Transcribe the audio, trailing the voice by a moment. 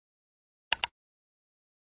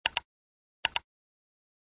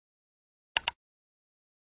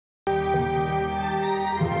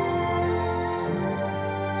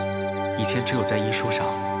以前只有在医书上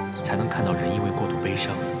才能看到人因为过度悲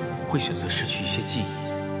伤会选择失去一些记忆。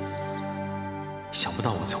想不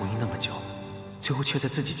到我从医那么久，最后却在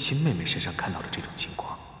自己亲妹妹身上看到了这种情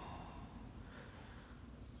况。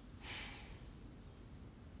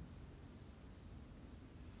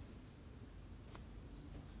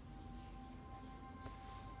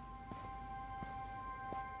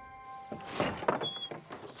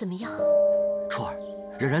怎么样？初儿，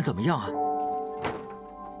冉冉怎么样啊？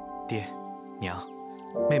爹，娘，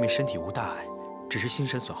妹妹身体无大碍，只是心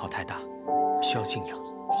神损耗太大，需要静养。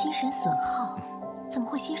心神损耗？怎么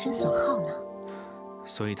会心神损耗呢？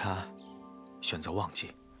所以她选择忘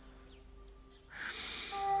记。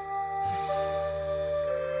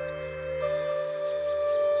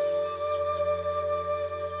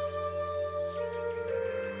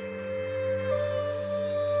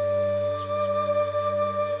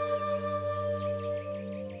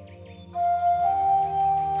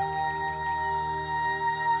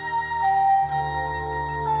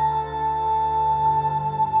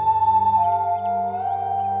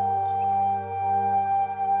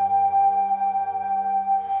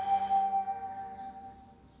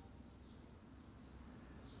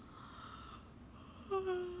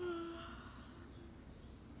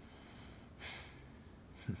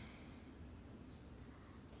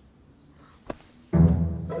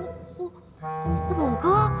五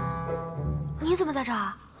哥，你怎么在这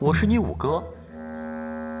儿？我是你五哥，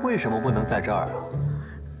为什么不能在这儿啊？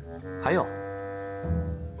还有，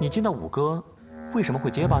你见到五哥为什么会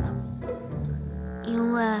结巴呢？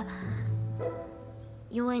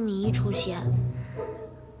因为你一出现，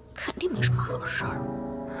肯定没什么好事儿。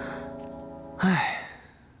唉。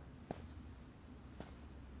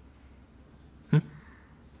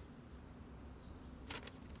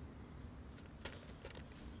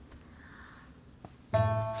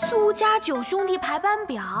 苏家9兄弟排班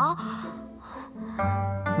表。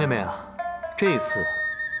妹妹啊，这次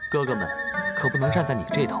哥哥们可不能站在你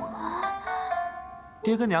这头了。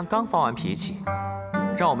爹跟娘刚发完脾气，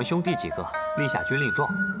让我们兄弟几个立下军令状，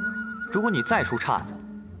如果你再出岔子，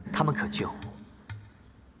他们可就……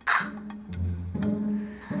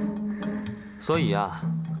所以啊，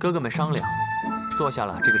哥哥们商量，做下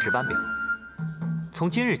了这个值班表。从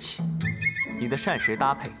今日起，你的膳食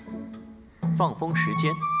搭配、放风时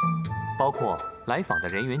间。 包括来访的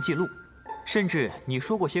人员记录，甚至你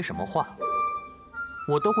说过些什么话，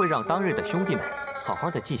我都会让当日的兄弟们好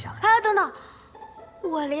好的记下来。哎，等等，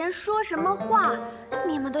我连说什么话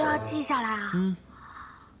你们都要记下来啊？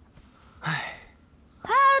哎，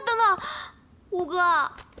等等，五哥，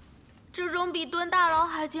这种比蹲大牢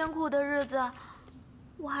还艰苦的日子，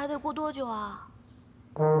我还得过多久啊？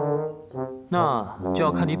那就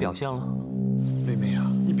要看你表现了。妹妹啊，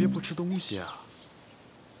你别不吃东西啊！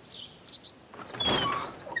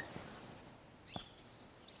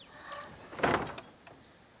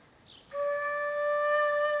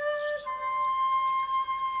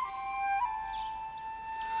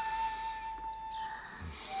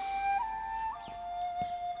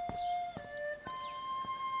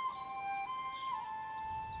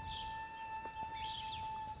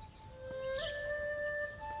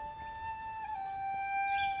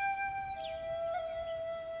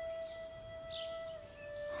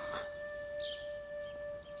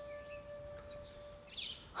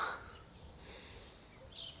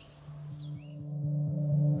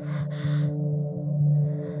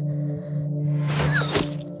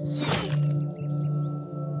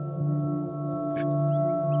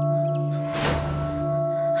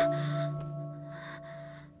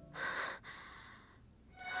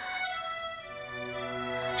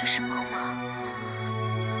 这是梦吗？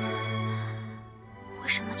为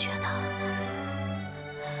什么觉得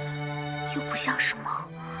又不像是梦？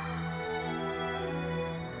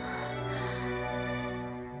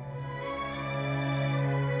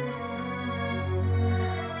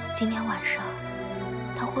今天晚上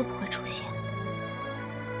他会不会出现？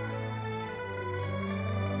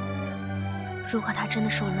如果他真的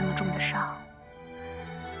受了那么重的伤，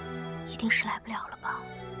一定是来不了了吧？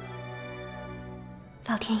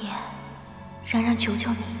 老天爷，冉冉求求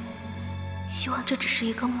你，希望这只是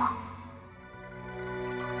一个梦。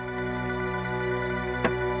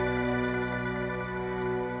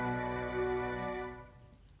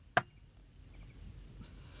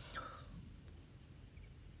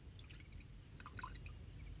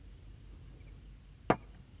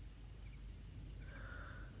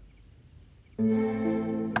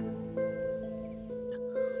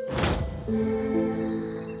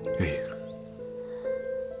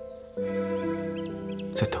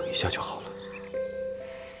再等一下就好了。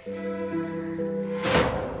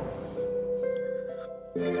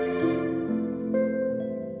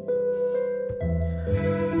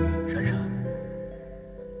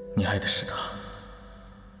爱的是他，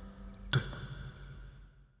对吗？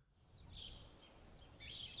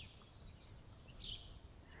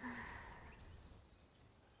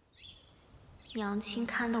娘亲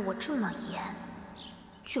看得我这么严，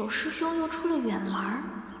九师兄又出了远门，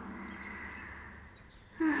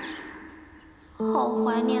好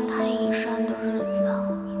怀念太乙山的日子啊！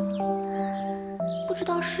不知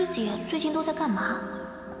道师姐最近都在干嘛？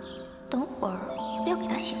等会儿要不要给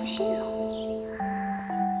她写个信呢？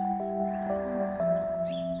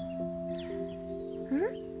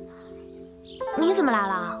你怎么来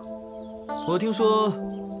了？我听说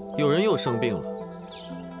有人又生病了，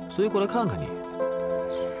所以过来看看你。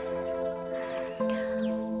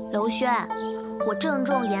娄轩，我郑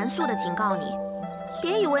重严肃地警告你，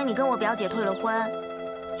别以为你跟我表姐退了婚，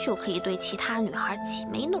就可以对其他女孩挤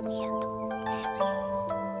眉弄眼的。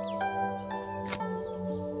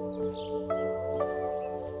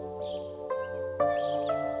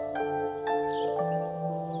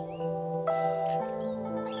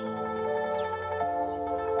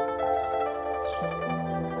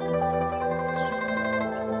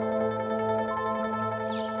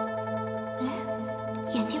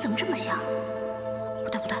眼睛怎么这么像？不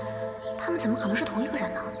对不对，他们怎么可能是同一个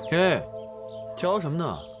人呢？哎，瞧什么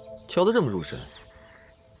呢？瞧得这么入神。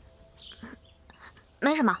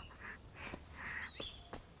没什么。